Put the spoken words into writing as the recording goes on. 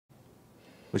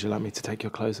Would you like me to take your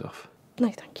clothes off? No,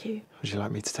 thank you. Would you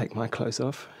like me to take my clothes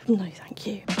off? No, thank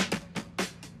you.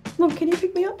 Mum, can you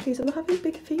pick me up, please? I'm having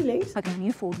bigger feelings. I can only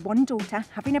afford one daughter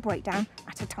having a breakdown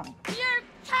at a time. You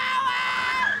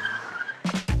coward!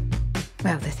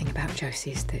 Well, the thing about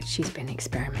Josie is that she's been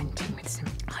experimenting with some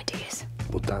ideas.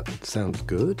 Well, that sounds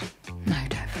good. No,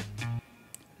 Dev.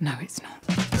 No, it's not.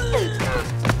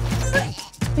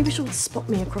 Maybe she'll spot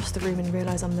me across the room and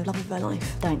realise I'm the love of her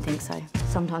life. Don't think so.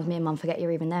 Sometimes me and Mum forget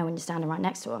you're even there when you're standing right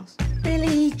next to us.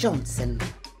 Billie Johnson.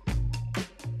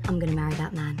 I'm gonna marry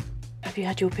that man. Have you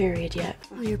had your period yet?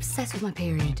 Oh, you're obsessed with my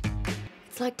period.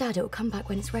 It's like Dad, it'll come back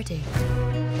when it's ready.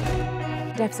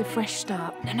 Dev's a fresh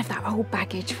start. None of that old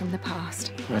baggage from the past.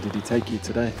 Where did he take you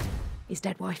today? His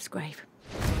dead wife's grave.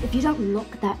 If you don't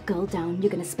lock that girl down,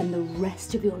 you're gonna spend the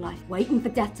rest of your life waiting for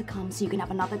death to come so you can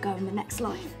have another go in the next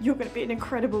life. You're gonna be an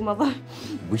incredible mother.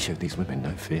 We showed these women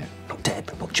no fear. Not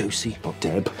Deb, not Josie, not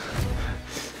Deb.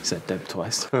 Said Deb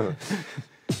twice. At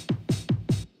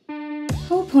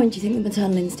what point do you think the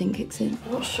maternal instinct kicks in?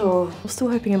 I'm not sure. I'm still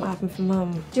hoping it might happen for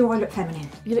Mum. Do I look feminine?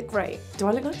 You look great. Do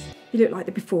I look nice? You look like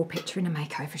the before picture in a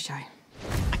makeover show.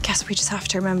 I guess we just have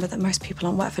to remember that most people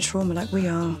aren't wet for trauma like we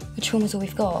are. The trauma's all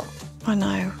we've got. I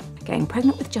know. Getting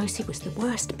pregnant with Josie was the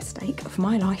worst mistake of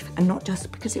my life, and not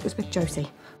just because it was with Josie.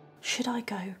 Should I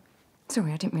go?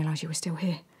 Sorry, I didn't realise you were still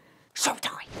here. So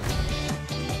die.